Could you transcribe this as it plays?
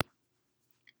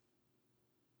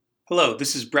Hello,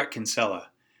 this is Brett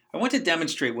Kinsella. I want to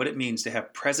demonstrate what it means to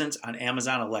have presence on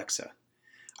Amazon Alexa.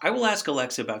 I will ask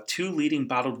Alexa about two leading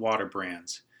bottled water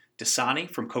brands, Dasani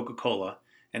from Coca-Cola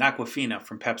and Aquafina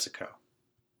from PepsiCo.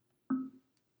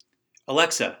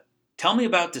 Alexa, tell me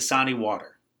about Dasani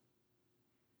water.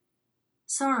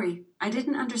 Sorry, I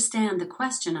didn't understand the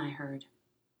question I heard.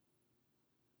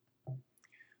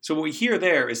 So what we hear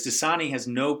there is Dasani has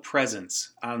no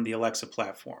presence on the Alexa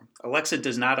platform. Alexa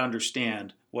does not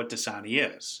understand what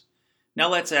Dasani is. Now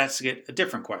let's ask it a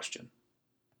different question.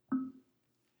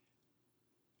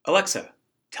 Alexa,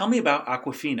 tell me about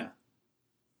Aquafina.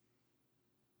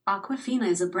 Aquafina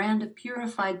is a brand of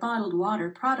purified bottled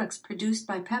water products produced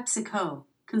by PepsiCo,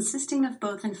 consisting of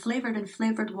both unflavored and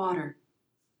flavored water.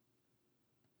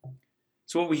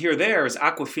 So what we hear there is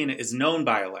Aquafina is known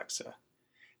by Alexa.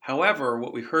 However,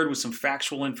 what we heard was some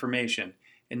factual information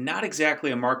and not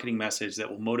exactly a marketing message that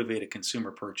will motivate a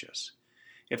consumer purchase.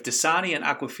 If Dasani and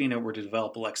Aquafina were to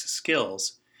develop Alexa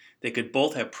skills, they could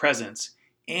both have presence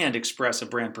and express a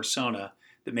brand persona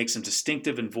that makes them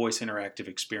distinctive in voice interactive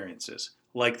experiences,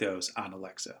 like those on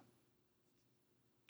Alexa.